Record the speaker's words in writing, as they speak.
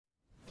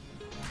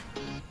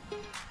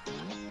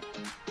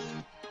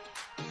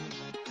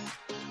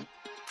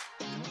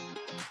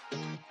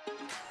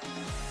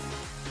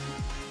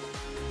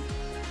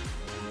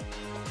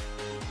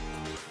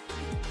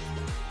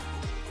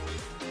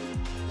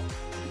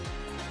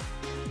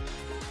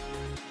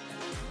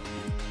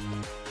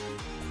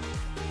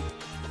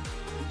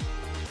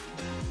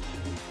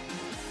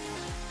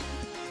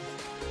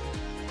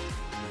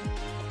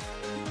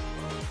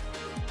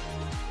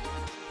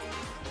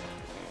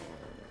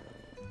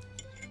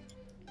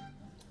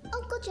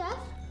Jeff,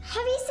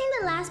 have you seen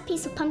the last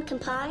piece of pumpkin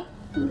pie?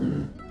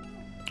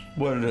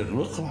 What did it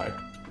look like?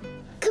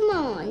 Come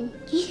on,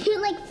 you're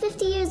like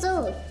 50 years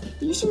old.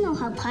 You should know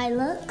how pie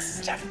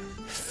looks. Jeff,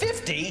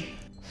 50?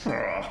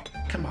 Oh,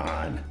 come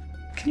on.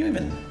 Can you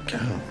even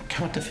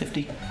count to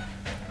 50?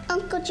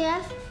 Uncle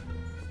Jeff,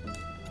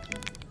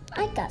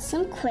 I got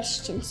some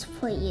questions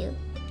for you.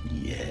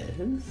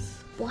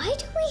 Yes? Why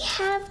do we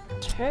have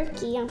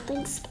turkey on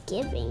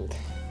Thanksgiving?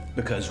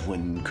 Because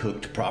when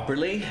cooked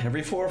properly,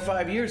 every 4 or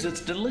 5 years,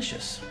 it's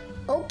delicious.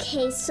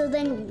 Okay, so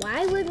then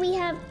why would we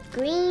have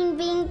green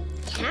bean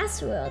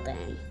casserole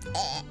then?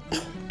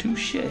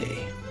 Touché.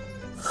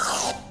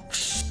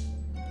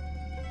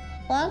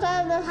 Why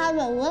can't I have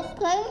a whipped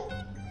cream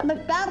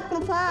but not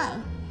the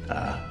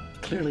pie?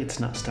 Clearly it's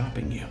not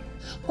stopping you.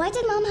 Why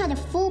did Mom have a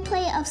full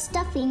plate of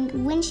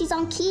stuffing when she's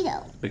on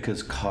keto?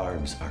 Because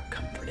carbs are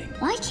comforting.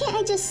 Why can't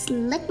I just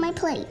lick my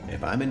plate?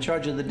 If I'm in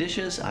charge of the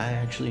dishes, I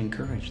actually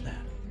encourage that.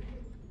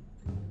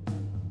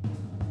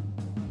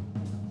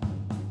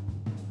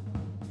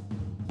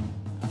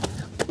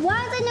 Why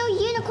are there no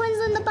unicorns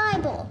in the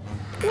Bible?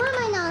 Why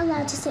am I not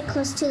allowed to sit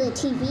close to the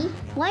TV?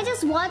 Why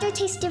does water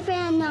taste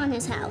different in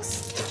Nana's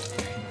house?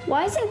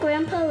 Why isn't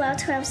Grandpa allowed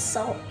to have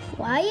salt?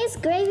 Why is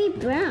gravy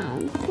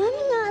brown? Why am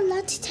I not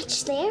allowed to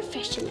touch the air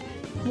freshener?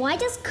 Why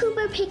does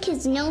Cooper pick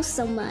his nose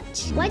so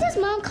much? Why does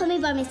Mom call me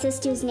by my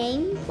sister's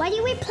name? Why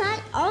do we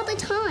plant all the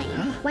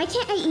time? Why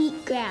can't I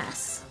eat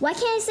grass? Why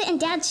can't I sit in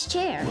Dad's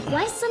chair?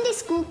 Why is Sunday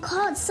school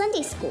called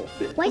Sunday school?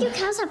 Why do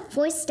cows have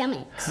 4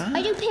 stomachs?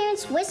 Why do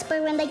parents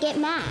whisper when they get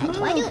mad?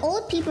 Why do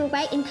old people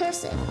write in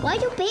cursive? Why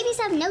do babies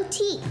have no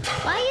teeth?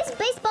 Why is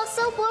baseball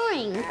so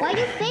boring? Why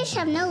do fish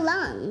have no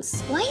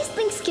lungs? Why is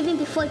Thanksgiving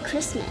before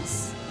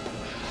Christmas?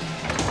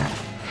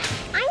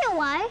 I know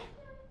why.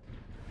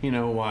 You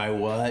know why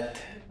what?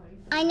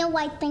 I know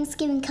why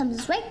Thanksgiving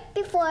comes right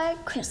before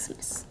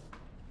Christmas.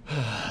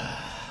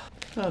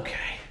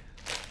 Okay.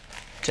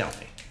 Tell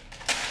me.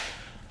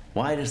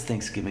 Why does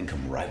Thanksgiving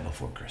come right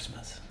before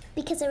Christmas?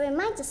 Because it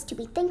reminds us to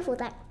be thankful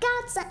that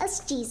God sent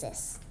us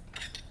Jesus.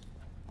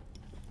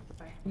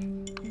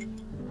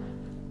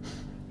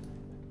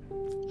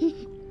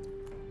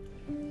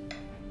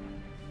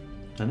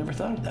 I never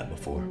thought of that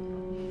before.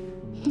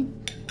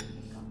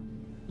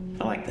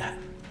 I like that.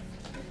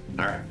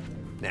 All right,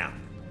 now,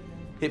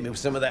 hit me with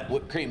some of that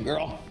whipped cream,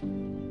 girl.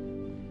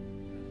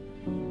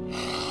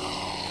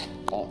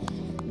 Oh,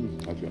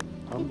 that's good.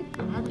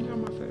 I'm happy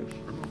on my face.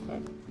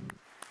 Okay.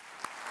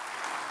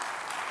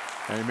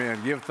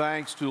 Amen. Give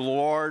thanks to the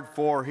Lord,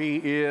 for He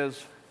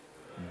is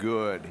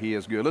good. He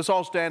is good. Let's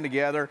all stand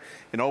together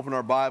and open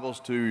our Bibles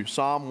to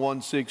Psalm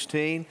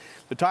 116.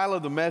 The title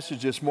of the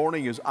message this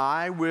morning is,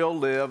 I Will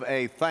Live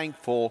a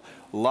Thankful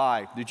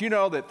Life. Did you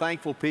know that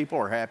thankful people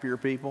are happier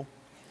people?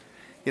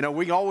 You know,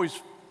 we can always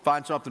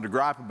find something to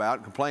gripe about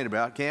and complain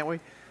about, can't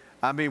we?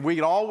 I mean, we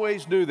can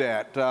always do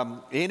that.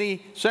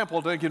 Any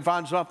simpleton can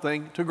find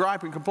something to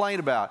gripe and complain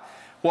about.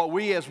 What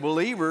we as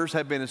believers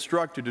have been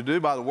instructed to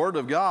do by the Word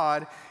of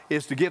God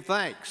is to give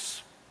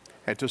thanks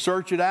and to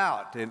search it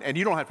out. And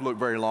you don't have to look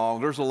very long.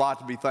 There's a lot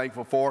to be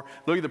thankful for.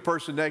 Look at the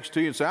person next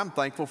to you and say, I'm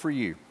thankful for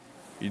you.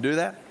 You do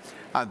that?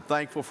 I'm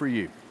thankful for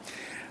you.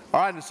 All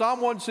right, in Psalm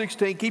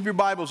 116, keep your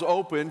Bibles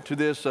open to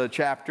this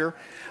chapter.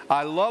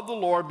 I love the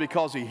Lord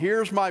because He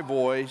hears my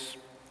voice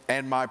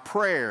and my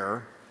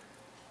prayer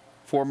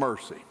for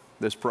mercy.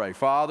 Let's pray.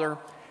 Father,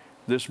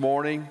 this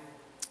morning,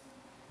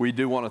 we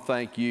do want to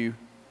thank You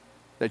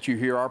that You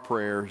hear our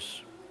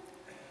prayers.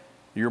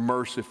 You're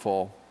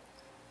merciful.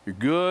 You're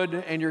good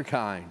and You're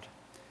kind.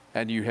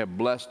 And You have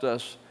blessed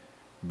us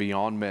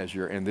beyond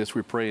measure. And this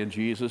we pray in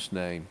Jesus'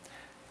 name.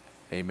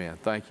 Amen.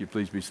 Thank you.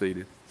 Please be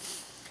seated.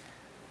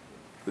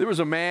 There was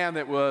a man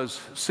that was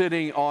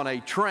sitting on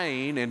a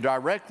train, and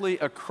directly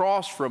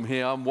across from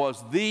him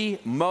was the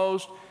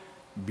most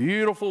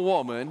beautiful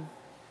woman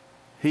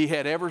he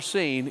had ever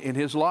seen in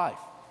his life.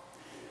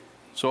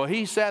 So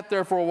he sat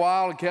there for a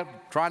while and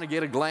kept trying to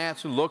get a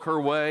glance and look her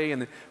way.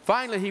 And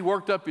finally he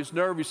worked up his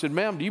nerve. He said,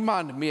 ma'am, do you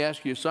mind me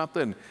asking you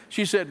something?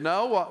 She said,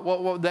 no.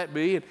 What would that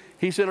be? And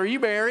he said, are you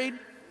married?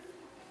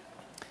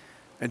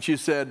 And she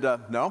said,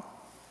 no,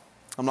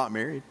 I'm not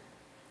married.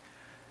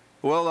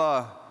 Well,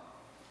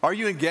 are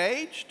you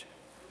engaged?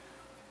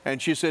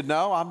 And she said,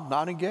 no, I'm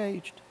not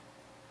engaged.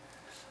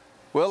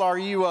 Well, are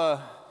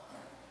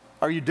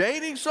you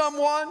dating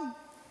someone?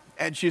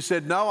 And she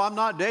said, no, I'm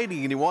not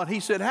dating anyone. He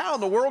said, how in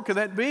the world can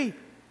that be?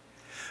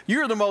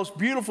 You're the most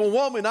beautiful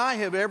woman I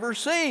have ever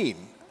seen.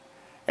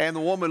 And the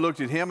woman looked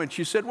at him and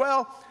she said,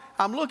 well,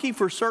 I'm looking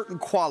for certain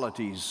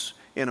qualities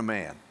in a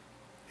man.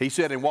 He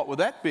said, and what would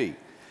that be?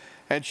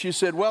 And she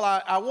said, well,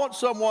 I want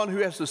someone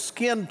who has the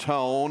skin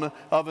tone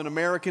of an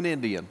American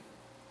Indian.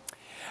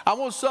 I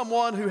want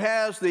someone who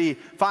has the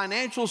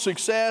financial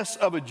success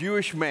of a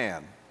Jewish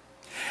man.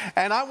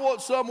 And I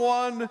want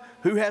someone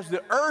who has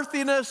the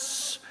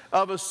earthiness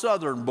of a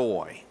Southern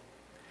boy.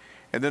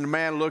 And then the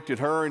man looked at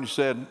her and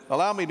said,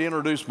 allow me to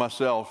introduce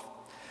myself.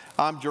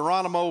 I'm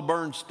Geronimo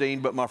Bernstein,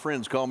 but my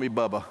friends call me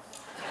Bubba.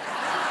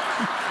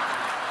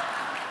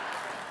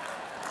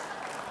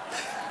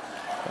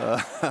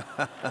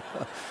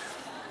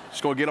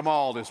 Just going to get them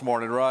all this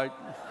morning, right?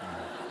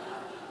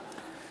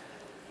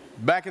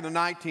 Back in the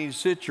 19th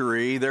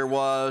century, there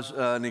was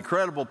an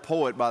incredible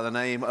poet by the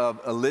name of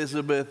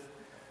Elizabeth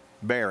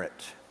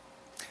Barrett.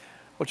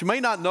 What you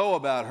may not know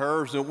about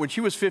her is that when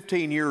she was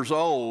 15 years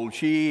old,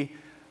 she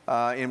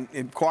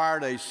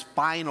acquired a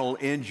spinal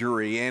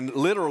injury, and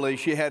literally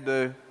she had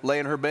to lay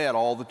in her bed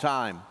all the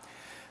time.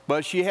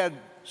 But she had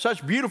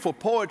such beautiful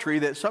poetry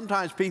that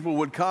sometimes people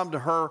would come to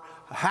her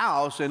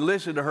house and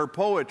listen to her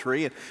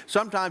poetry, and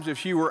sometimes if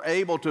she were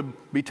able to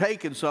be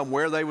taken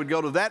somewhere, they would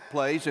go to that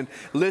place and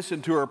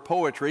listen to her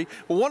poetry.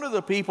 Well, one of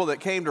the people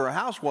that came to her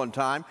house one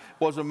time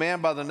was a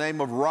man by the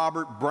name of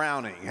Robert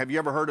Browning. Have you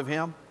ever heard of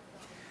him?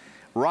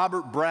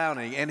 Robert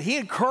Browning. And he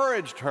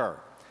encouraged her,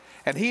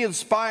 and he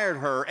inspired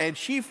her, and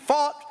she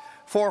fought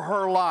for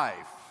her life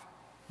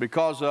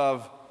because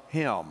of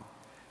him.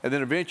 And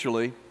then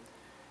eventually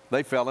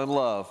they fell in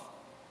love.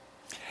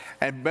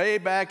 And way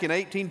back in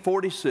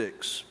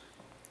 1846,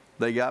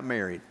 they got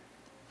married.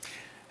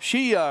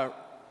 She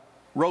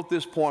wrote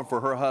this poem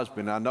for her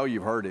husband. I know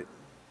you've heard it.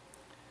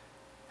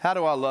 How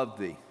do I love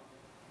thee?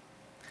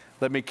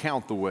 Let me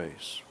count the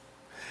ways.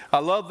 I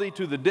love thee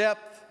to the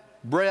depth,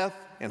 breadth,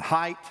 and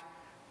height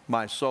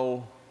my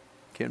soul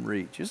can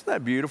reach. Isn't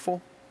that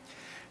beautiful?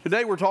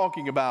 Today we're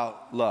talking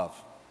about love.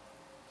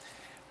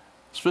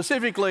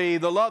 Specifically,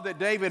 the love that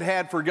David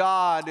had for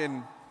God,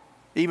 and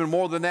even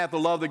more than that, the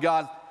love that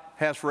God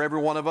has for every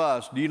one of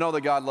us. Do you know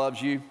that God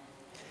loves you?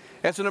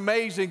 It's an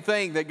amazing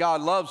thing that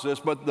God loves us,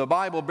 but the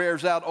Bible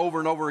bears out over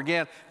and over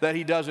again that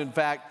he does in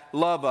fact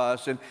love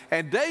us.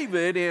 And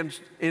David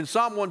in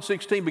Psalm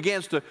 116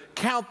 begins to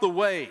count the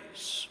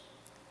ways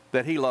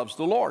that he loves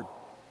the Lord.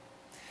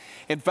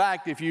 In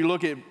fact, if you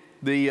look at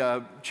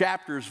the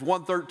chapters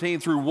 113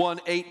 through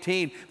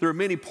 118, there are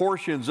many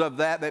portions of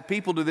that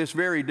people to this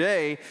very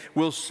day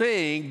will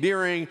sing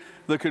during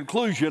the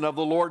conclusion of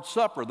the Lord's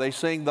Supper. They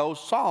sing those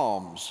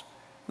psalms.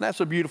 And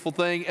that's a beautiful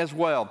thing as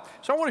well.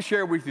 So I want to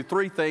share with you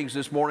three things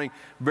this morning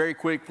very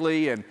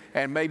quickly, and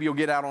maybe you'll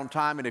get out on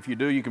time, and if you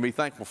do, you can be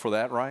thankful for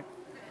that, right?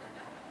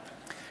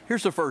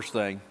 Here's the first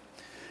thing.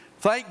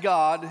 Thank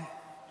God,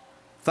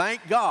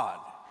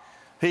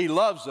 he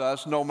loves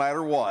us no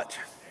matter what.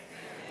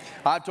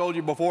 I've told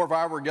you before, if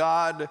I were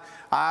God,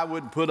 I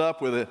wouldn't put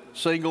up with a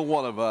single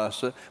one of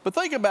us. But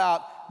think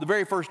about the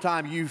very first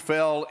time you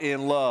fell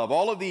in love,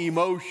 all of the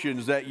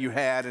emotions that you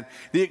had, and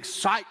the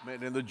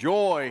excitement and the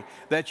joy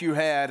that you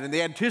had, and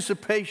the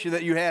anticipation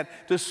that you had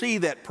to see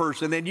that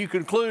person, and you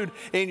conclude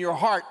in your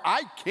heart,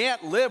 I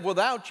can't live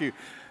without you.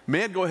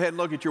 Men, go ahead and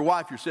look at your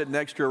wife. You're sitting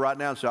next to her right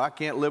now and say, I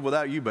can't live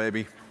without you,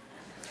 baby.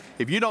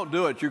 If you don't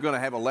do it, you're going to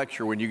have a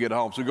lecture when you get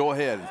home, so go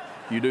ahead,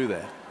 you do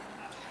that.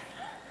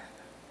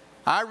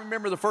 I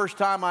remember the first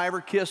time I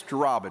ever kissed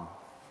Robin.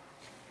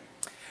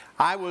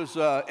 I was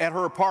at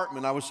her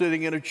apartment. I was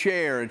sitting in a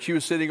chair, and she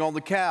was sitting on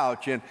the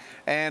couch,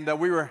 and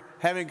we were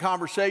having a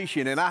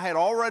conversation, and I had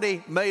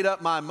already made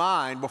up my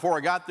mind before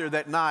I got there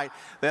that night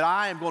that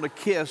I am going to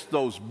kiss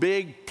those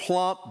big,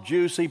 plump,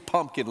 juicy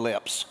pumpkin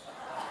lips.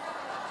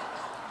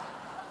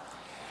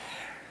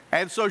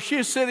 And so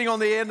she's sitting on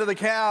the end of the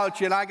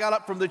couch, and I got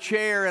up from the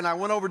chair, and I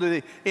went over to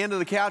the end of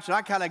the couch, and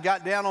I kind of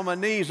got down on my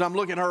knees, and I'm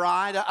looking her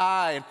eye to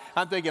eye, and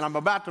I'm thinking, I'm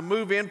about to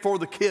move in for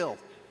the kill.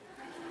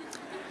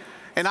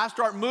 And I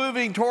start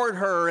moving toward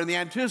her, and the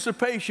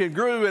anticipation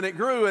grew, and it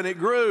grew, and it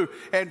grew,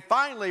 and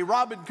finally,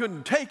 Robin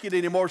couldn't take it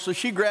anymore, so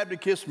she grabbed to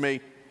kiss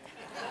me.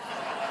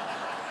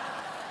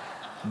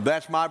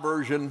 That's my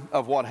version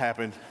of what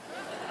happened.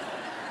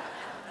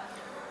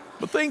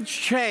 But things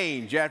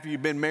change after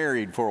you've been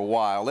married for a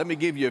while. Let me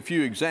give you a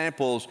few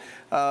examples.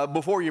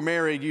 Before you're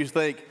married, you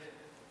think,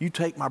 you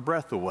take my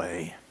breath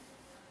away.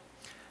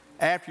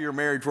 After you're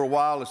married for a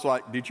while, it's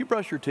like, did you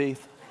brush your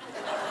teeth?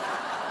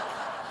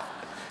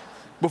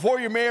 Before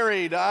you're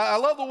married, I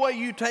love the way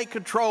you take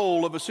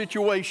control of a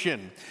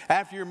situation.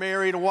 After you're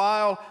married a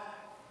while,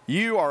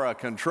 you are a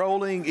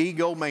controlling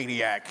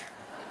egomaniac.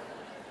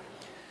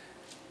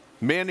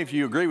 Men, if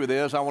you agree with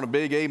this, I want a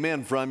big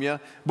amen from you.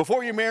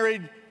 Before you're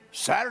married,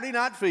 Saturday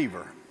night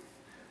fever.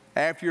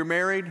 After you're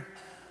married,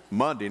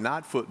 Monday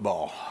night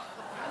football.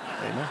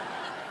 Amen.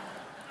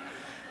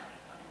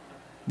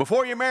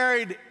 Before you're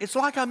married, it's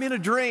like I'm in a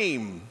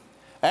dream.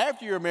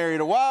 After you're married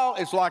a while,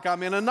 it's like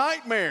I'm in a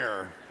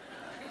nightmare.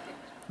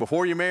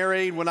 Before you're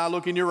married, when I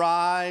look in your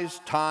eyes,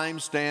 time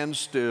stands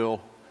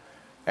still.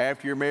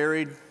 After you're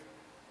married,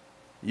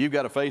 you've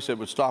got a face that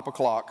would stop a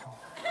clock.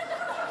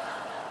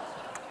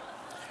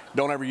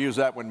 Don't ever use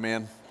that one,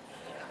 men.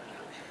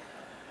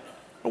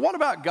 But what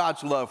about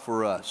God's love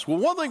for us? Well,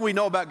 one thing we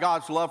know about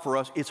God's love for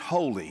us, it's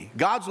holy.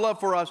 God's love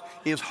for us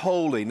is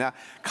holy. Now,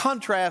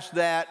 contrast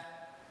that,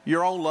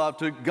 your own love,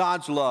 to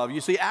God's love. You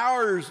see,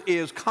 ours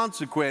is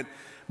consequent,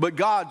 but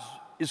God's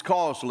is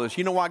causeless.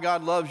 You know why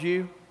God loves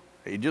you?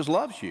 He just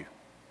loves you,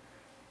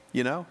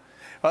 you know.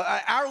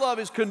 Our love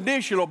is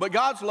conditional, but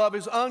God's love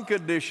is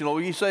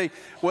unconditional. You say,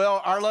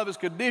 well, our love is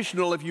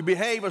conditional. If you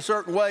behave a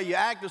certain way, you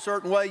act a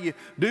certain way, you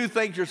do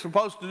things you're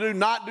supposed to do,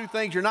 not do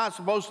things you're not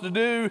supposed to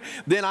do,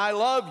 then I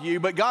love you.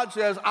 But God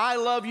says, I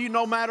love you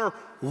no matter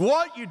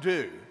what you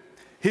do.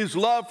 His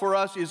love for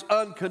us is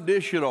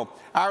unconditional.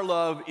 Our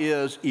love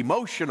is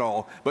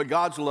emotional, but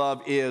God's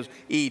love is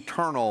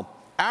eternal.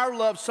 Our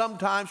love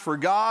sometimes for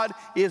God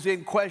is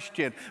in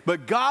question,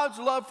 but God's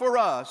love for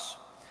us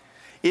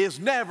is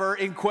never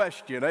in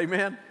question.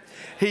 Amen?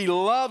 He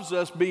loves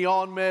us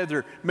beyond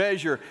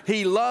measure.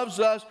 He loves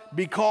us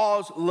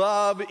because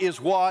love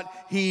is what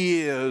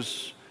He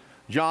is.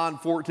 John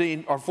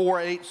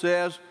 4:8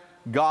 says,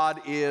 God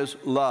is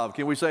love.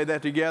 Can we say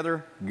that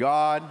together?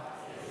 God.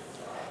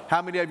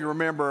 How many of you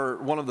remember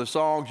one of the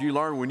songs you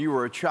learned when you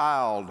were a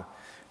child?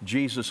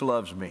 Jesus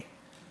loves me.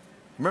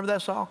 Remember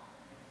that song?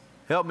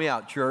 Help me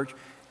out, church.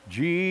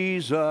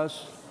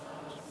 Jesus.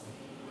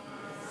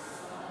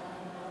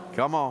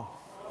 Come on.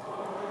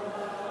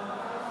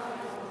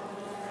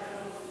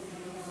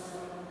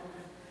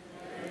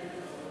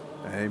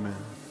 Amen.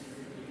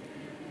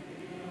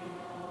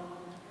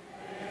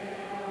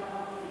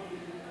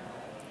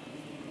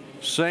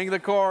 Sing the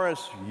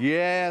chorus.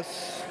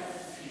 Yes.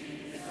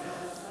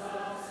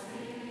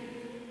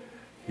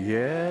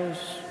 Yes,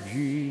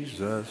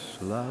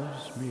 Jesus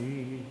loves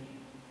me.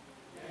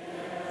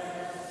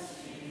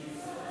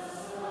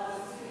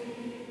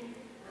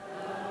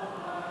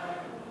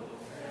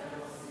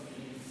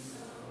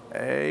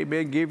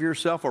 Amen. Give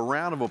yourself a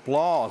round of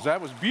applause.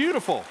 That was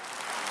beautiful.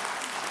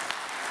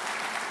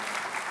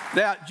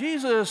 Now,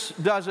 Jesus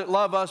doesn't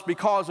love us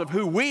because of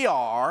who we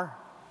are.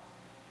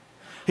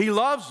 He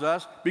loves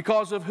us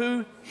because of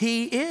who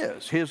He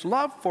is. His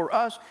love for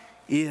us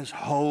is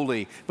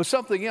holy. But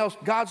something else,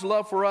 God's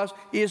love for us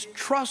is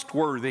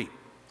trustworthy.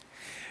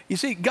 You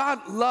see,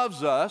 God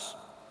loves us,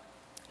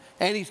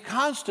 and He's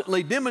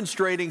constantly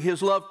demonstrating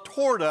His love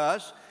toward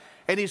us,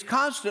 and He's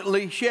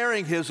constantly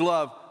sharing His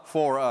love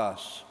for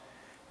us.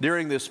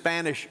 During the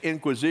Spanish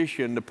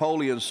Inquisition,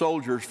 Napoleon's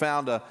soldiers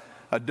found a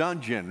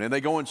dungeon, and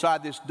they go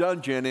inside this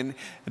dungeon, and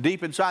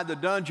deep inside the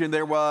dungeon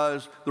there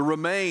was the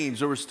remains,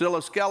 there was still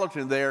a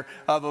skeleton there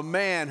of a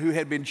man who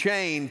had been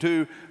chained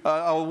to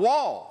a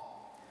wall.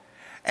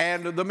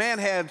 And the man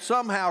had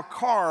somehow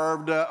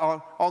carved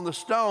on the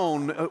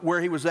stone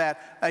where he was at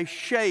a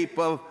shape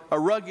of a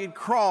rugged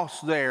cross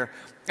there.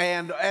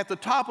 And at the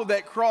top of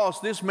that cross,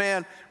 this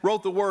man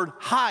wrote the word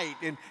height.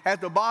 And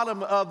at the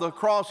bottom of the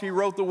cross, he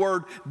wrote the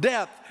word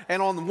depth.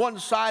 And on one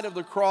side of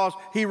the cross,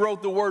 he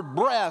wrote the word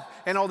breadth.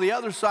 And on the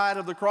other side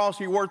of the cross,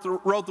 he wrote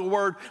the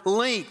word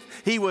length.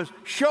 He was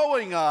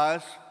showing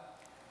us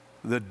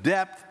the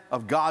depth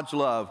of God's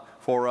love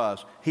for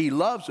us. He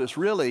loves us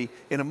really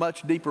in a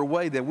much deeper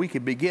way than we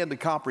can begin to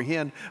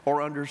comprehend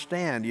or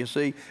understand. You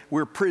see,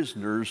 we're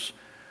prisoners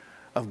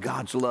of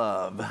God's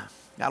love.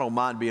 I don't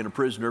mind being a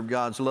prisoner of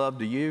God's love.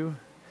 Do you?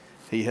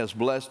 He has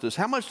blessed us.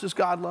 How much does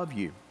God love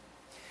you?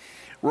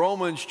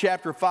 Romans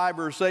chapter 5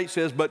 verse 8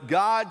 says, but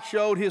God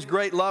showed His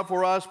great love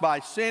for us by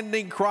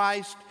sending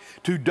Christ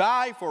to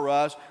die for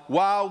us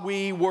while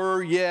we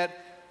were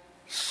yet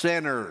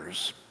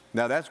sinners.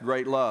 Now that's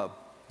great love.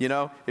 You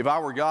know, if I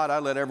were God, I'd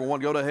let everyone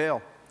go to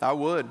hell. I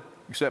would,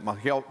 except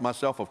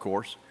myself, of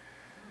course.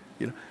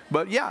 You know,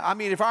 but yeah, I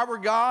mean, if I were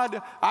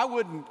God, I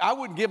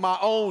wouldn't give my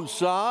own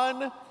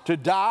son to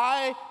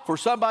die for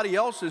somebody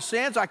else's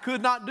sins. I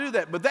could not do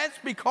that. But that's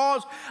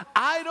because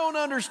I don't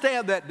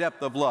understand that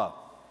depth of love.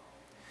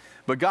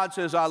 But God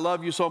says, I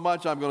love you so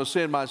much, I'm going to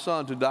send my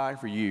son to die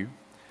for you.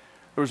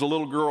 There was a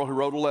little girl who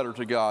wrote a letter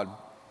to God.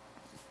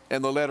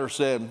 And the letter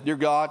said, Dear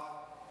God,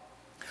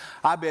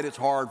 I bet it's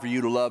hard for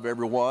you to love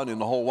everyone in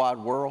the whole wide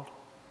world.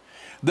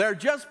 There are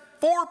just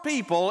 4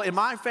 people in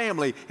my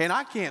family, and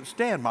I can't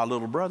stand my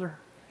little brother.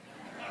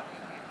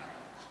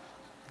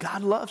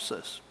 God loves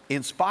us.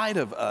 In spite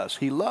of us,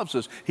 He loves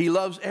us. He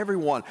loves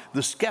everyone.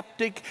 The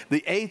skeptic,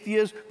 the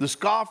atheist, the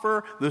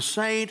scoffer, the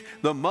saint,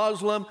 the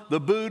Muslim, the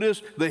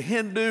Buddhist, the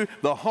Hindu,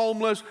 the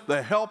homeless,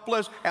 the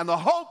helpless, and the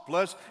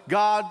hopeless.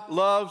 God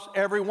loves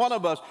every one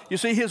of us. You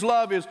see, His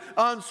love is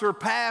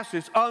unsurpassed,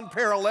 it's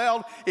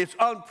unparalleled, it's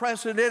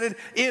unprecedented,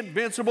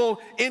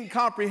 invincible,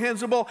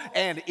 incomprehensible,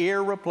 and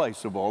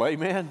irreplaceable.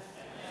 Amen?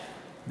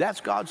 That's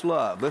God's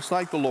love. Let's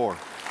thank the Lord.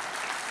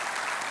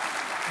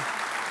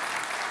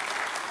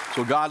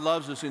 So God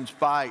loves us in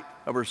spite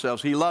of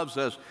ourselves. He loves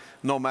us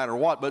no matter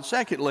what. But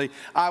secondly,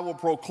 I will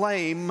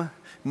proclaim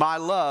my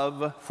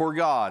love for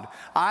God.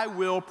 I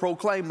will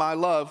proclaim my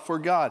love for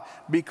God.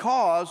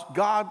 Because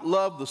God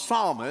loved the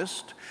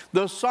psalmist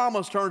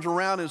turns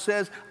around and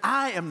says,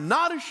 I am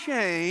not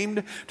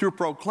ashamed to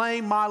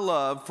proclaim my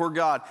love for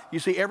God. You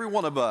see, every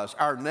one of us,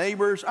 our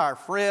neighbors, our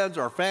friends,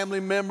 our family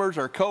members,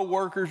 our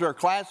co-workers, our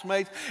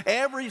classmates,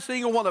 every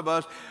single one of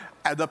us,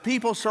 the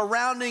people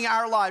surrounding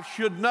our life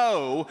should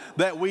know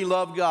that we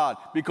love God,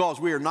 because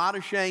we are not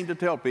ashamed to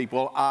tell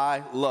people,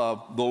 I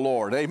love the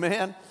Lord.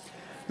 Amen?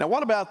 Now,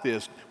 what about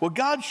this? Well,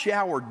 God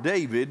showered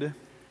David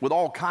with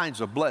all kinds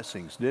of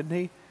blessings, didn't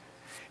He?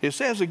 It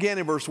says again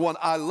in verse 1,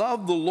 I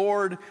love the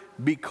Lord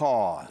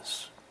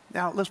because.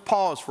 Now, let's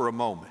pause for a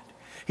moment.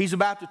 He's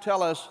about to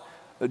tell us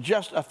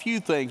just a few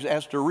things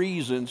as to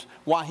reasons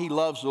why he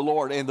loves the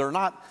Lord, and they're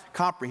not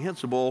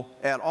comprehensible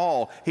at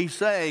all. He's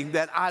saying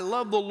that I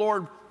love the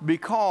Lord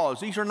because.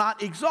 These are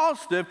not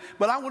exhaustive,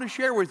 but I want to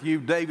share with you,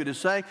 David is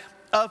saying,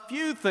 a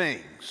few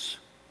things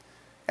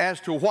as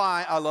to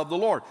why I love the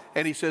Lord.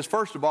 And he says,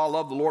 first of all, I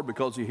love the Lord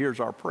because he hears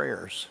our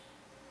prayers.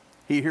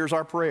 He hears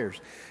our prayers.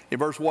 In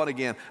verse 1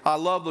 again, I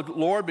love the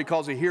Lord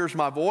because he hears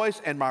my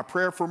voice and my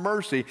prayer for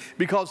mercy,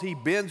 because he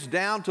bends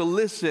down to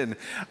listen.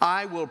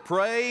 I will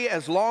pray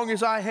as long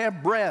as I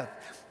have breath.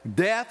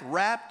 Death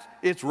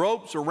wrapped its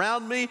ropes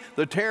around me.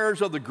 The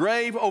terrors of the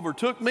grave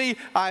overtook me.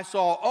 I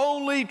saw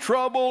only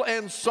trouble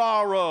and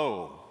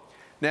sorrow.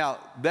 Now,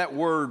 that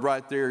word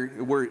right there,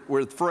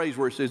 where the phrase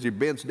where it says he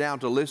bends down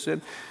to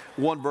listen,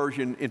 one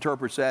version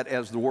interprets that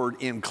as the word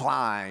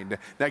inclined.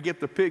 Now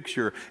get the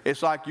picture.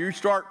 It's like you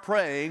start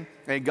praying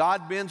and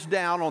God bends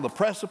down on the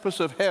precipice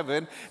of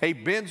heaven. He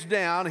bends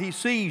down, he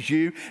sees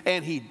you,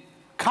 and he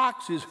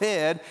cocks his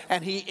head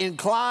and he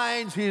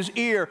inclines his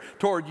ear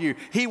toward you.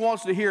 He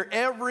wants to hear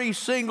every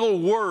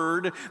single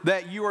word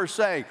that you are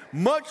saying,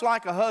 much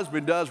like a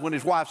husband does when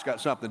his wife's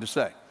got something to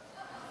say.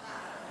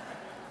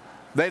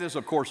 That is,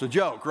 of course, a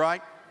joke,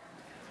 right?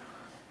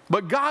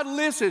 But God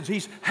listens.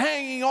 He's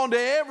hanging on to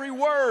every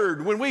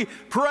word. When we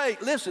pray,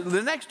 listen,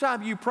 the next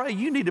time you pray,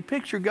 you need to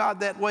picture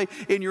God that way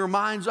in your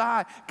mind's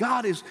eye.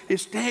 God is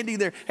standing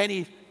there, and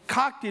he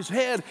cocked his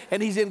head,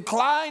 and he's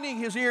inclining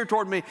his ear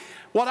toward me.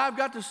 What I've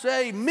got to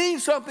say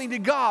means something to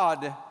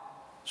God.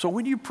 So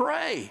when you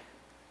pray,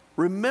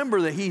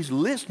 remember that he's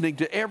listening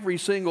to every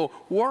single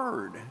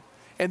word.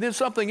 And then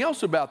something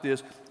else about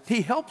this,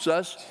 he helps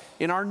us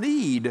in our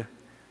need.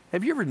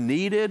 Have you ever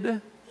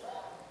needed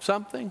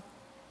something?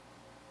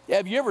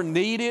 Have you ever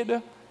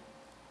needed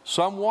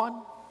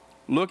someone?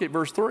 Look at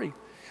verse 3.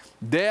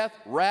 Death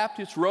wrapped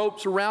its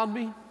ropes around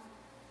me.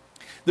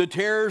 The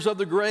terrors of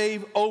the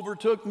grave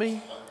overtook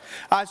me.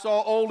 I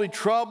saw only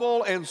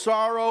trouble and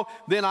sorrow.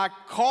 Then I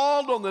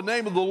called on the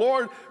name of the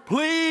Lord.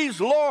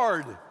 Please,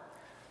 Lord,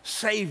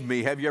 save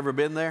me. Have you ever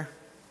been there?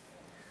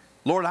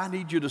 Lord, I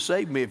need you to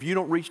save me. If you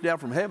don't reach down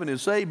from heaven and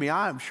save me,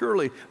 I am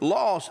surely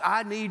lost.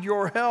 I need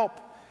your help.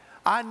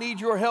 I need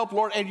your help,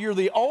 Lord, and you're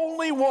the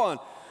only one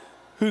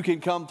who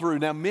can come through.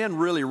 Now, men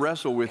really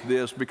wrestle with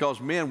this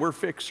because men, we're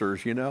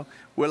fixers, you know.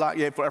 We're like,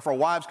 if our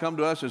wives come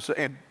to us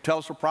and tell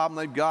us a problem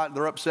they've got, and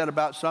they're upset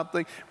about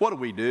something, what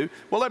do?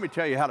 Well, let me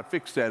tell you how to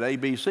fix that, A,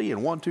 B, C,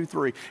 and 1, 2,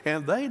 3.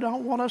 And they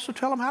don't want us to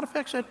tell them how to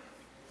fix it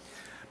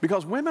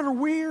because women are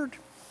weird.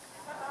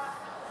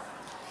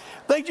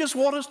 They just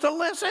want us to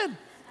listen.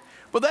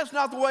 But that's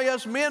not the way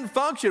us men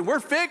function.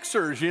 We're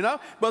fixers, you know.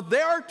 But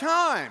there are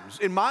times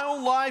in my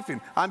own life, and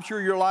I'm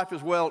sure your life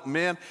as well,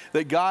 men,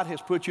 that God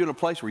has put you in a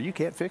place where you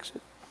can't fix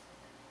it.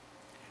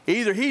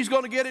 Either he's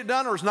going to get it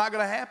done or it's not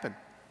going to happen.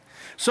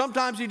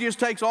 Sometimes he just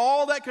takes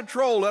all that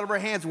control out of our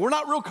hands. We're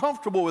not real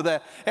comfortable with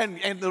that.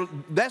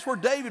 That's where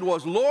David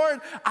was.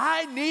 Lord,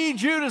 I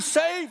need you to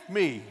save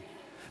me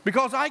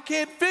because I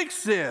can't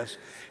fix this.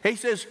 He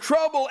says,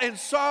 trouble and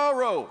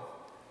sorrow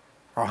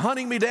are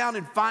hunting me down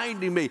and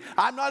finding me.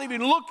 I'm not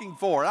even looking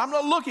for it. I'm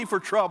not looking for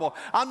trouble.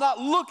 I'm not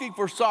looking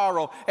for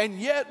sorrow. And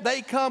yet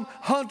they come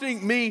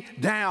hunting me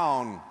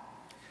down.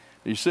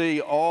 You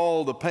see,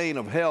 all the pain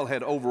of hell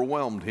had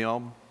overwhelmed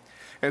him.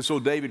 And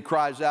so David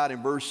cries out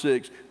in verse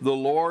 6, the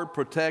Lord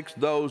protects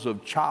those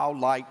of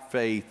childlike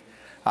faith.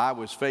 I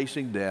was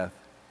facing death,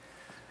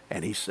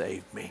 and he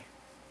saved me.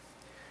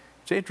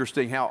 It's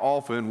interesting how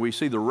often we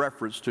see the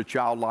reference to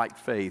childlike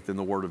faith in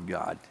the Word of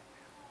God.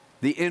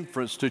 The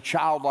inference to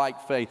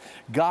childlike faith.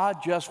 God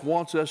just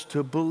wants us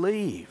to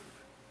believe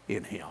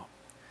in him.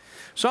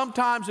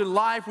 Sometimes in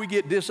life we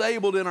get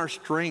disabled in our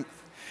strength.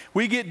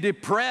 We get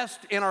depressed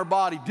in our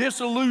body,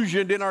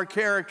 disillusioned in our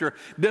character,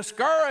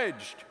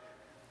 discouraged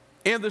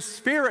in the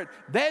spirit.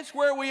 That's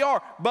where we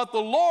are. But the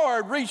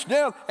Lord reached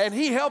down and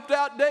he helped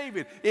out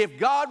David. If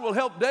God will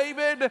help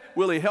David,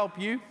 will he help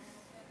you?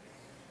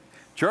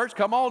 Church,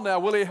 come on now.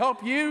 Will he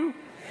help you?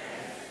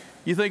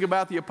 You think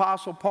about the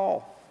Apostle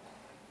Paul.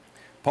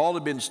 Paul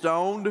had been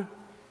stoned,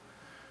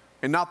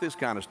 and not this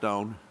kind of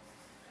stone.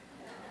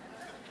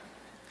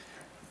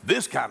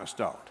 This kind of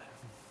stoned.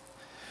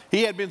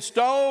 He had been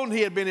stoned. He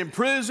had been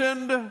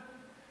imprisoned.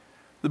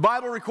 The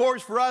Bible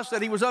records for us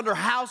that he was under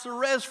house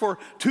arrest for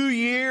 2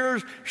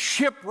 years,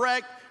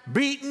 shipwrecked,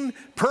 beaten,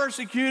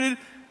 persecuted,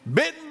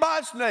 bitten by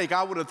a snake.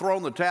 I would have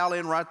thrown the towel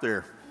in right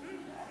there.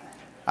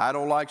 I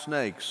don't like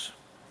snakes.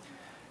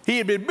 He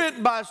had been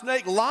bitten by a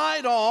snake,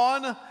 lied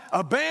on,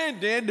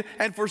 abandoned,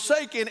 and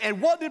forsaken.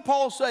 And what did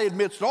Paul say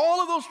amidst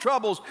all of those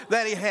troubles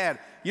that he had?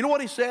 You know what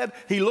he said?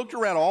 He looked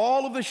around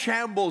all of the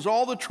shambles,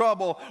 all the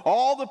trouble,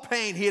 all the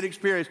pain he had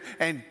experienced.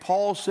 And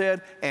Paul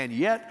said, and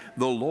yet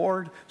the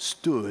Lord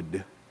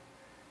stood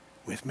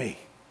with me.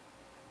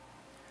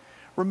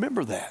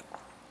 Remember that.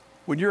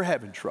 When you're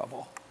having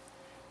trouble,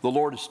 the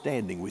Lord is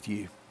standing with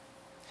you.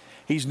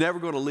 He's never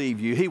going to leave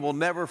you. He will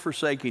never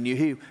forsake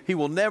you. He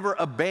will never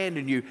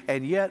abandon you.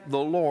 And yet the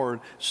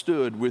Lord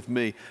stood with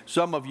me.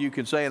 Some of you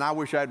can say, and I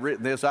wish I'd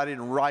written this. I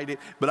didn't write it,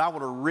 but I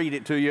want to read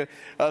it to you.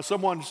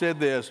 Someone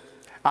said this: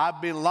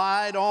 I've been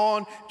lied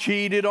on,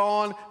 cheated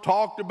on,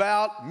 talked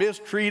about,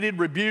 mistreated,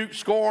 rebuked,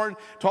 scorned,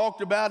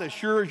 talked about as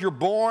sure as you're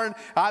born.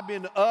 I've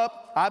been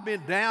up, I've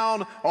been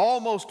down,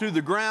 almost to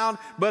the ground.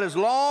 But as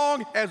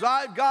long as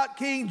I've got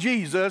King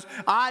Jesus,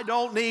 I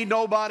don't need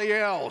nobody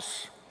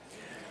else.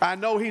 I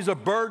know He's a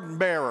burden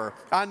bearer.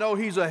 I know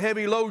He's a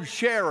heavy load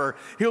sharer.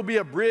 He'll be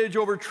a bridge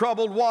over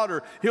troubled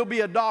water. He'll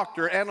be a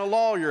doctor and a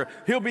lawyer.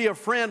 He'll be a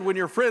friend when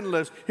you're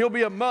friendless. He'll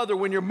be a mother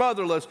when you're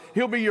motherless.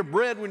 He'll be your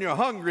bread when you're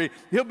hungry.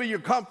 He'll be your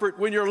comfort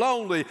when you're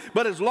lonely.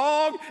 But as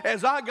long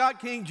as I got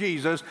King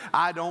Jesus,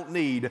 I don't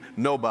need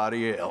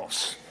nobody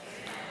else.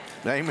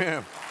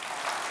 Amen.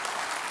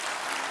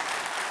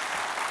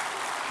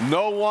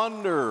 No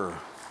wonder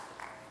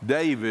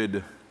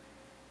David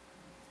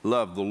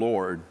loved the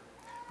Lord.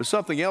 But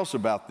something else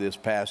about this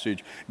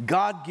passage: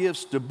 God gives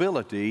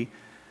stability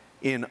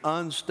in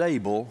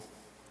unstable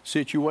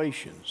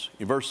situations.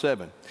 In verse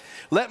 7,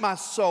 let my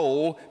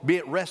soul be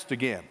at rest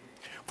again,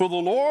 for the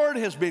Lord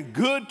has been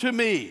good to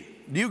me.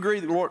 Do you agree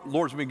that the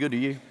Lord's been good to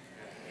you?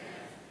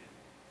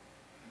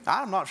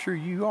 I'm not sure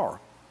you are.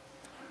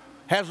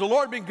 Has the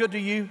Lord been good to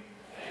you?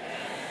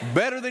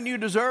 Better than you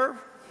deserve?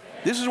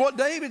 This is what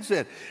David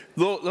said.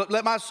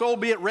 Let my soul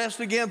be at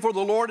rest again, for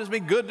the Lord has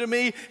been good to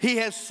me. He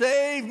has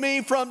saved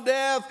me from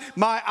death,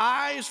 my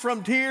eyes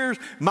from tears,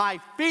 my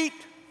feet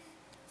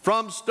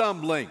from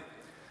stumbling.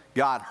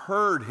 God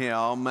heard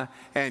him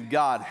and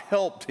God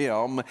helped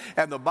him.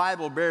 And the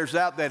Bible bears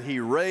out that He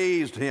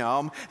raised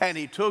him and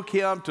He took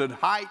him to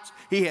heights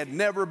he had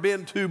never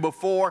been to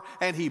before.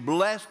 And He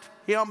blessed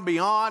him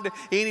beyond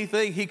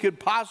anything he could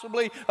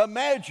possibly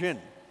imagine.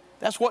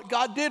 That's what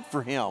God did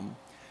for him.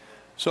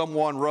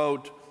 Someone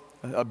wrote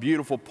a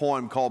beautiful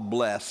poem called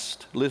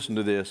Blessed. Listen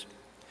to this.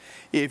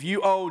 If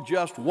you own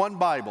just one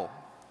Bible,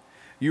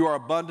 you are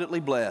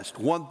abundantly blessed.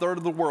 1/3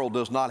 of the world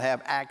does not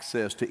have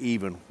access to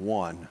even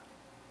one.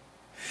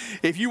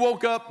 If you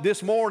woke up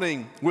this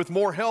morning with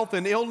more health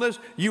and illness,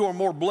 you are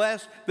more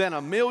blessed than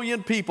 1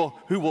 million people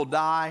who will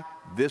die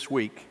this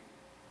week.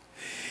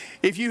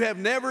 If you have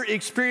never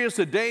experienced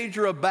the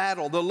danger of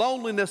battle, the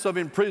loneliness of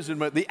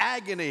imprisonment, the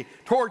agony,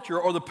 torture,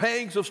 or the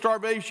pangs of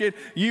starvation,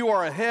 you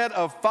are ahead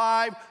of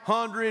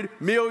 500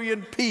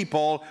 million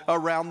people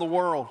around the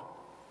world.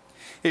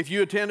 If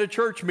you attend a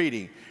church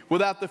meeting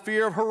without the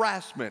fear of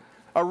harassment,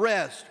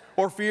 arrest,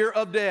 or fear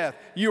of death,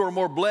 you are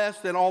more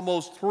blessed than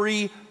almost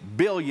 3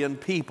 billion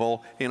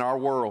people in our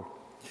world.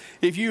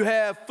 If you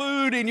have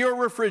food in your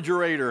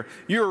refrigerator,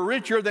 you're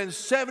richer than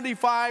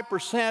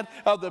 75%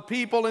 of the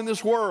people in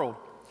this world.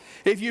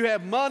 If you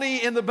have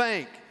money in the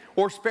bank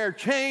or spare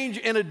change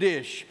in a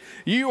dish,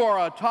 you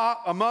are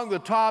among the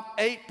top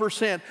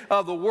 8%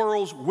 of the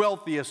world's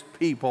wealthiest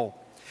people.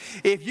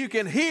 If you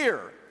can hear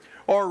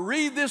or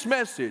read this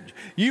message,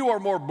 you are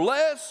more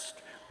blessed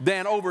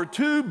than over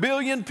 2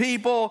 billion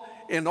people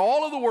in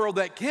all of the world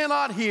that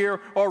cannot hear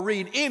or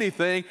read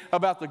anything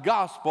about the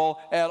gospel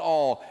at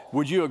all.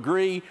 Would you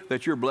agree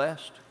that you're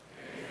blessed?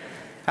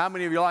 How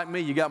many of you, like me,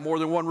 you got more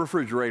than one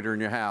refrigerator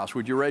in your house?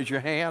 Would you raise your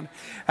hand?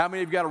 How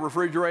many of you got a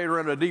refrigerator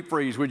and a deep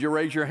freeze? Would you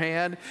raise your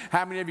hand?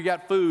 How many of you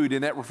got food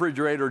in that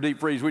refrigerator or deep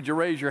freeze? Would you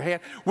raise your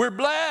hand? We're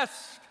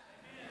blessed.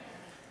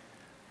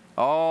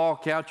 Oh,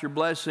 count your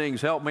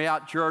blessings. Help me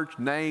out, church.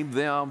 Name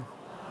them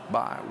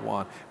by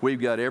one.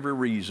 We've got every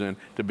reason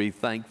to be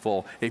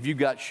thankful. If you've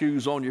got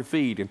shoes on your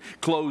feet and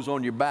clothes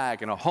on your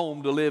back and a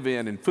home to live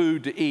in and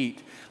food to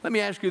eat, let me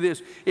ask you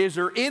this. Is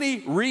there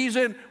any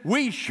reason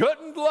we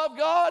shouldn't love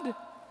God?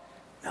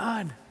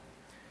 None.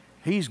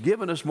 He's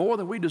given us more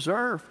than we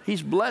deserve.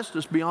 He's blessed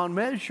us beyond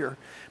measure.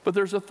 But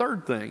there's a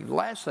third thing, the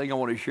last thing I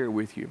want to share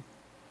with you.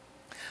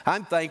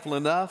 I'm thankful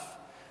enough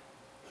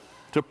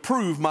to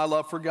prove my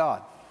love for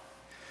God.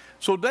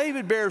 So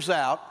David bears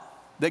out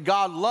that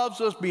God loves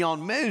us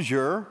beyond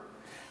measure,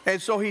 and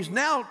so he's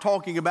now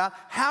talking about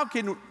how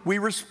can we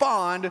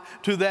respond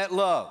to that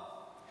love.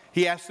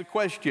 He asks the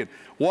question,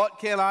 what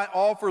can I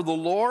offer the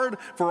Lord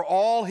for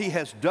all He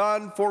has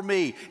done for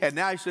me? And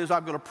now he says,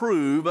 I'm going to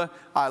prove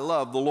I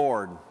love the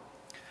Lord.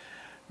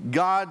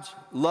 God's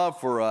love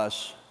for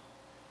us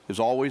is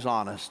always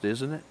honest,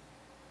 isn't it?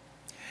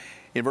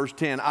 In verse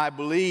 10, I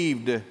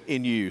believed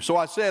in you. So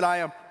I said, I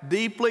am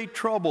deeply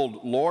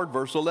troubled, Lord.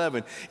 Verse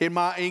 11, in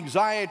my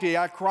anxiety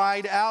I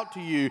cried out to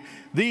you.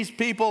 These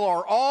people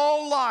are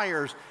all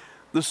liars.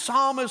 The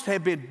psalmist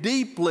had been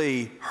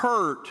deeply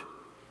hurt,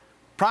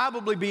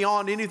 probably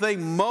beyond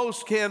anything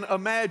most can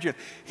imagine.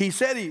 He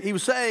said, he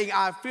was saying,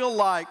 I feel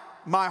like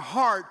my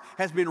heart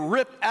has been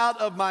ripped out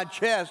of my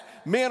chest.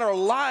 Men are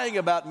lying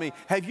about me.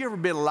 Have you ever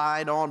been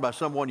lied on by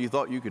someone you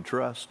thought you could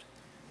trust?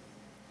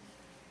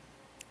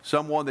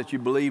 Someone that you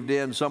believed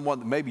in, someone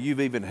that maybe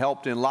you've even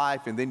helped in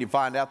life, and then you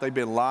find out they've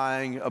been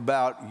lying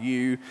about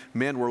you.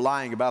 Men were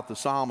lying about the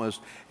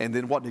psalmist, and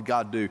then what did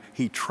God do?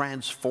 He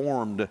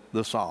transformed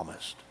the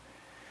psalmist.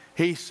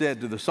 He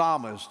said to the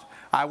psalmist,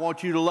 I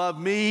want you to love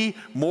me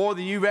more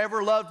than you've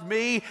ever loved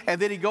me.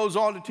 And then he goes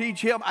on to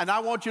teach him, and I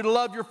want you to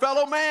love your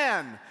fellow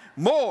man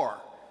more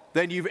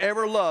than you've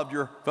ever loved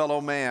your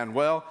fellow man.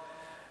 Well,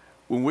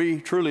 when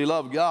we truly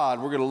love God,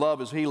 we're going to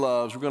love as he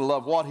loves. We're going to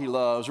love what he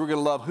loves. We're going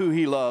to love who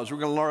he loves. We're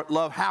going to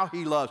love how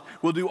he loves.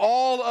 We'll do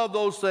all of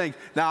those things.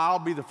 Now, I'll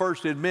be the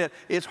first to admit,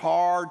 it's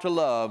hard to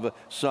love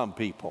some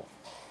people.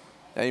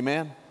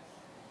 Amen?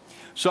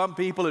 Some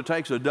people, it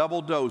takes a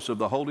double dose of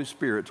the Holy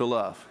Spirit to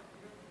love.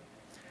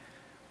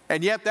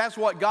 And yet, that's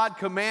what God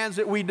commands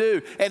that we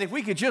do. And if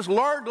we could just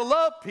learn to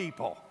love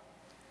people,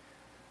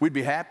 we'd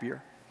be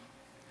happier.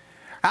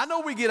 I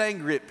know we get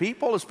angry at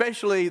people,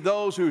 especially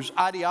those whose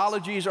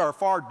ideologies are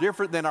far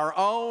different than our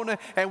own,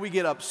 and we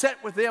get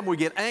upset with them, we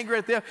get angry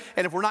at them,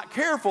 and if we're not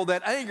careful,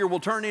 that anger will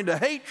turn into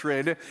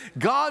hatred.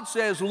 God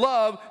says,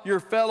 love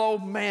your fellow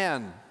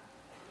man.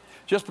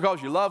 Just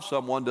because you love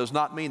someone does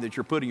not mean that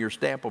you're putting your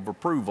stamp of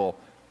approval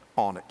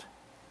on it.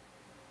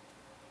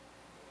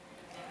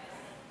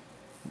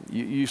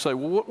 You say,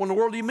 well, what in the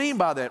world do you mean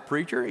by that,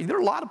 preacher? There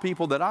are a lot of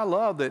people that I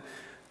love that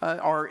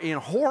are in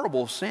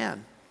horrible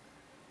sin.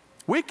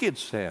 Wicked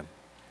sin.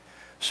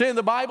 Sin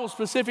the Bible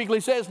specifically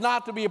says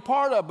not to be a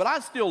part of, but I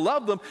still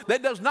love them.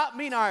 That does not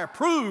mean I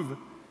approve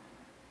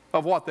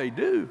of what they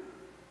do.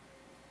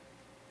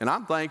 And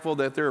I'm thankful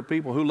that there are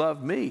people who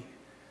love me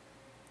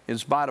in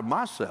spite of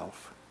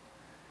myself.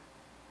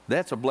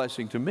 That's a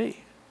blessing to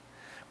me.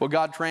 Well,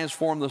 God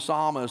transformed the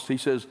psalmist. He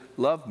says,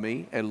 love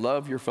me and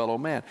love your fellow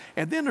man.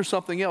 And then there's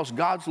something else.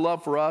 God's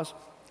love for us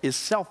is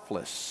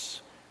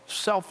selfless.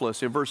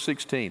 Selfless in verse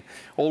 16.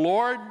 O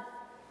Lord,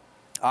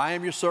 I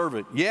am your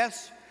servant.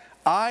 Yes,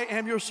 I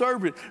am your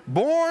servant,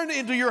 born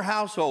into your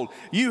household.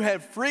 You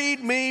have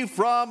freed me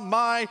from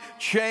my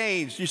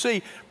chains. You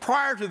see,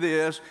 prior to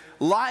this,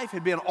 life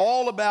had been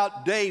all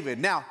about David.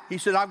 Now, he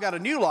said, I've got a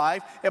new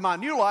life, and my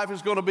new life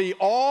is going to be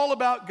all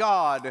about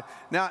God.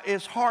 Now,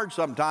 it's hard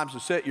sometimes to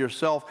set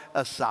yourself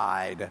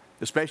aside,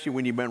 especially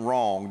when you've been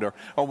wronged,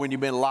 or when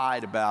you've been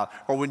lied about,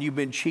 or when you've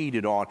been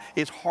cheated on.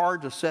 It's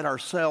hard to set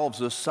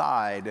ourselves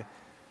aside,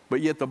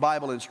 but yet the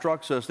Bible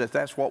instructs us that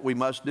that's what we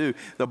must do.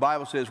 The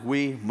Bible says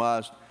we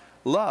must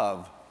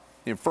love.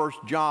 In 1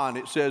 John,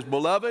 it says,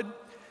 beloved,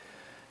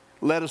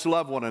 let us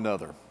love one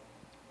another.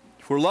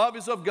 For love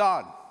is of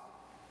God.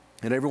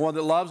 And everyone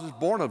that loves is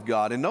born of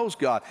God and knows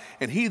God.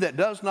 And he that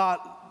does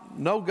not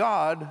know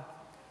God,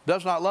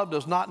 does not love,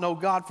 does not know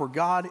God, for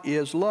God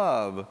is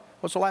love.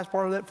 What's the last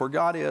part of that? For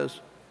God is,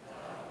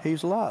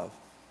 he's love.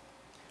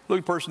 Look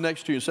at the person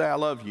next to you and say, I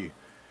love you.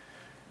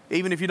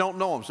 Even if you don't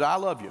know him, say, I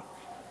love you.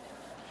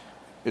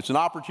 It's an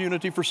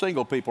opportunity for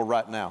single people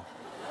right now.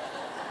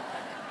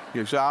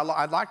 You say,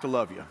 I'd like to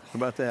love you. How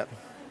about that?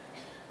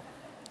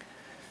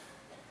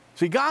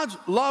 See, God's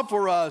love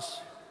for us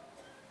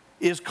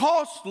is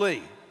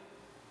costly.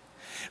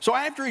 So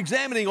after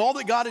examining all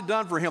that God had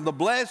done for him, the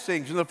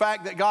blessings and the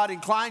fact that God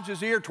inclines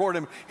his ear toward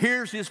him,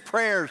 hears his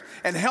prayers,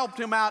 and helped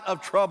him out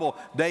of trouble,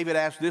 David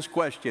asked this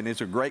question.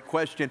 It's a great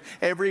question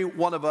every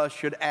one of us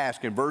should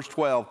ask. In verse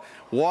 12,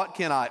 what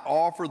can I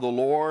offer the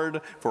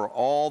Lord for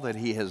all that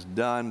he has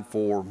done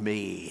for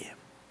me?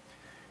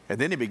 And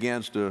then he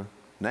begins to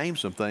name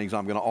some things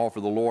I'm going to offer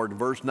the Lord. In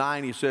verse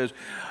 9, he says,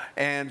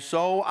 and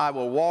so I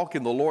will walk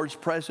in the Lord's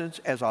presence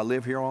as I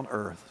live here on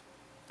earth.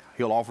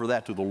 He'll offer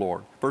that to the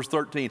Lord. Verse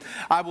 13,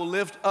 I will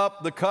lift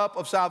up the cup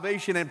of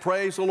salvation and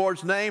praise the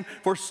Lord's name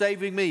for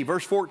saving me.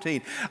 Verse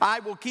 14,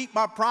 I will keep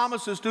my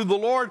promises to the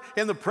Lord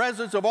in the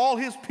presence of all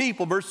his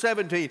people. Verse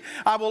 17,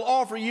 I will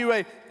offer you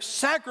a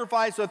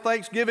sacrifice of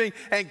thanksgiving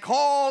and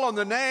call on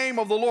the name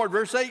of the Lord.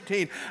 Verse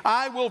 18,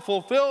 I will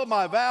fulfill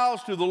my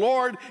vows to the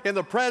Lord in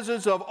the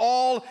presence of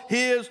all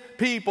his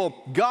people.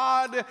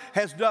 God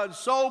has done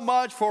so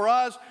much for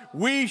us.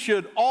 We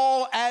should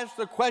all ask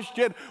the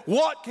question,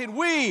 what can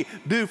we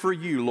do for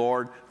you,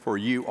 Lord? For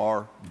you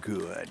are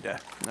good.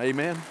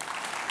 Amen.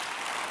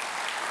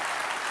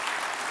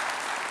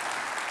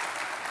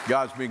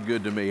 God's been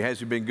good to me. Has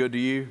he been good to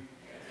you?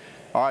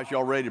 All right,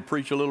 y'all ready to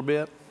preach a little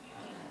bit?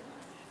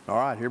 All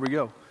right, here we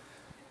go.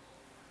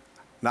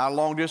 Not a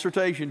long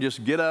dissertation.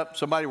 Just get up,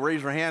 somebody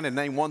raise their hand and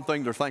name one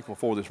thing they're thankful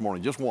for this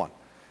morning. Just one.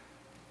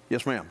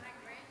 Yes, ma'am. My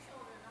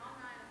grandchildren, all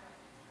 9 of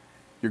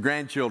them. Your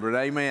grandchildren,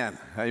 amen.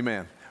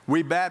 Amen.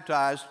 We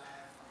baptized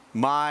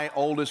my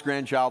oldest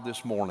grandchild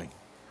this morning.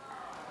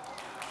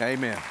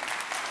 Amen.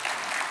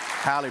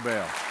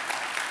 Hallelujah.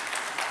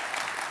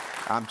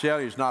 I'm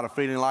telling you, it's not a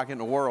feeling like it in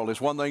the world.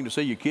 It's one thing to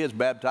see your kids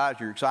baptized.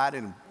 You're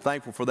excited and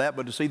thankful for that.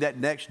 But to see that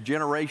next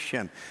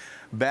generation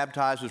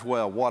baptized as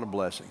well, what a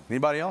blessing.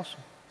 Anybody else?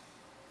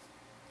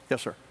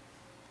 Yes, sir.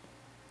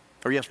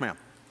 Or yes, ma'am.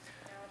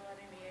 God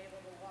letting me able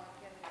to walk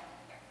and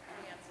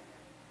dance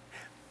again.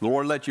 The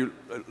Lord let you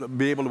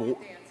be able to Dance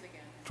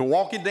again.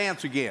 walk and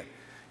dance again.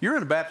 You're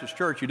in a Baptist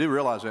church. You do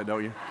realize that,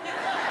 don't you?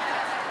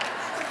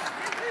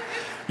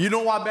 You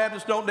know why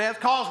Baptists don't dance?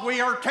 Because we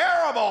are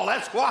terrible.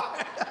 That's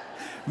why.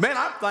 Man,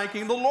 I'm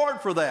thanking the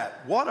Lord for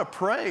that. What a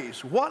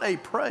praise. What a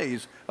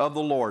praise of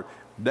the Lord.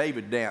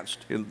 David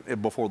danced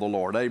before the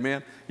Lord.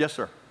 Amen. Yes,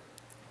 sir.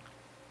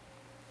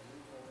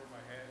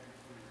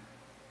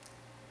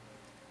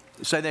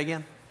 Say that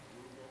again.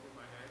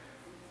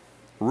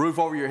 Roof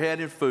over your head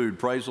and food.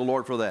 Praise the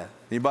Lord for that.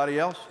 Anybody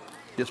else?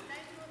 Yes.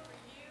 Thankful for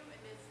you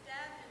and this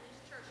staff and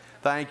this church.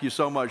 Thank you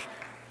so much.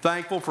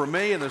 Thankful for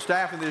me and the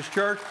staff in this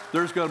church.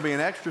 There's going to be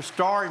an extra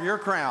star in your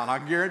crown. I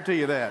guarantee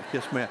you that.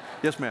 Yes, ma'am.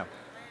 Yes, ma'am.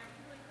 I am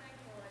really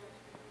thankful. I used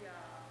to be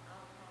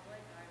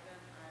alcoholic. I've been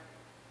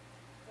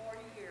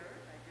 40 years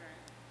I drank,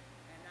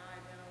 and now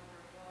I've been over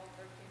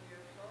 12, 13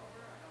 years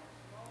sober. I don't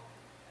smoke.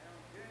 I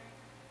don't drink.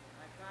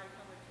 I try to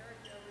come to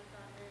church every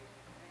Sunday,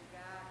 and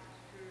God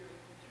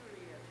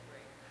truly is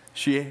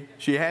great.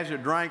 She hasn't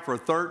drank for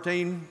 12,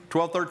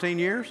 13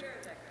 years.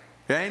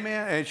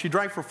 Amen. And she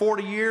drank for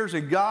 40 years,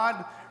 and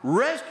God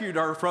rescued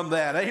her from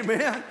that.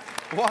 Amen.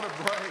 What a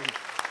praise.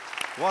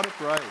 What a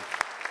praise.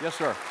 Yes,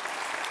 sir. I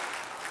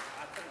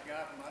thank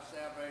God for my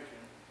salvation.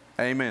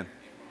 Amen. And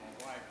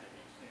for my wife that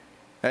He sent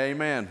me.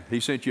 Amen. He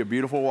sent you a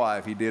beautiful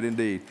wife. He did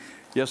indeed.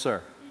 Yes,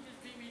 sir. You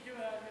just beat me to it.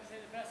 I was going to say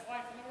the best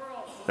wife in the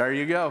world. There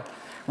you go.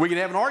 We can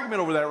have an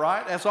argument over that,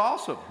 right? That's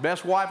awesome.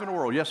 Best wife in the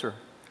world. Yes, sir.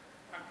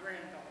 My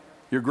granddaughter.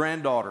 Your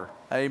granddaughter.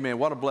 Amen.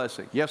 What a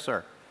blessing. Yes,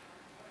 sir.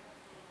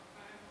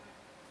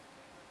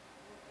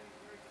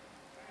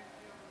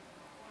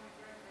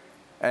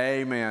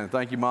 Amen.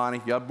 Thank you, Monty.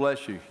 God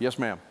bless you. Yes,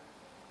 ma'am.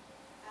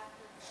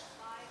 After 5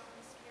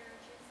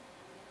 miscarriages,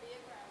 I'm going to be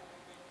a grandma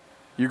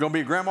again. You're going to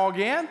be a grandma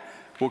again?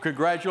 Well,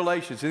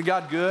 congratulations. Isn't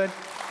God good?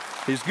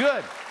 He's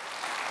good.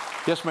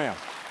 Yes, ma'am.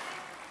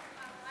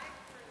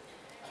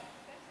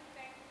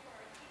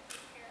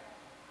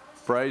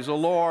 Praise the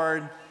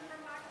Lord.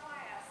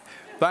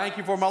 Thank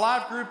you for my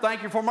life group.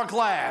 Thank you for my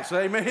class.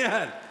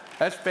 Amen.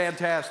 That's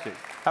fantastic.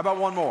 How about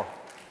one more?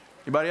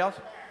 Anybody else?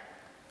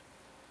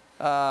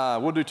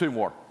 We'll do 2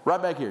 more.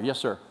 Right back here. Yes,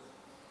 sir.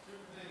 2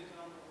 things.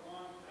 Number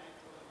 1,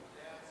 thankful that my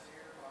dad's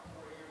here. About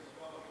 4 years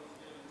ago, he was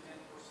given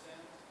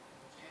 10%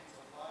 chance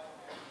of life,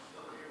 and he's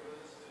still here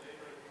with us today,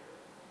 right here.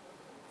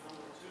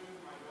 Number 2,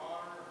 my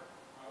daughter,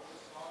 my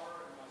oldest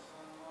daughter, and my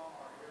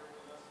son-in-law are here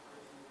with us,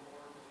 praising the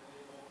Lord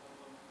today. Both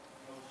of them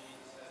know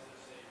Jesus as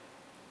their Savior.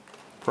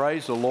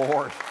 Praise the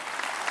Lord.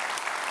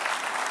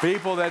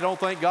 People that don't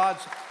think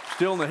God's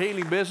still in the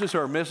healing business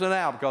are missing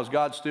out because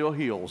God still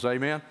heals.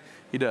 Amen.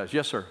 He does.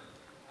 Yes, sir.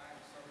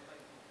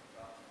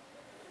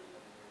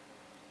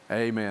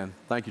 Amen.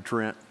 Thank you,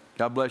 Trent.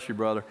 God bless you,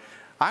 brother.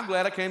 I'm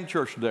glad I came to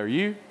church today. Are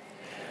you?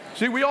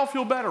 See, we all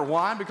feel better.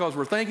 Why? Because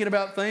we're thinking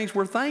about things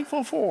we're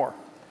thankful for.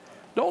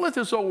 Don't let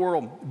this old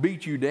world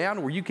beat you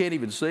down where you can't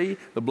even see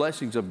the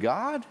blessings of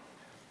God.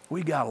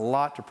 We got a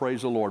lot to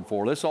praise the Lord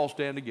for. Let's all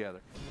stand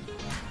together.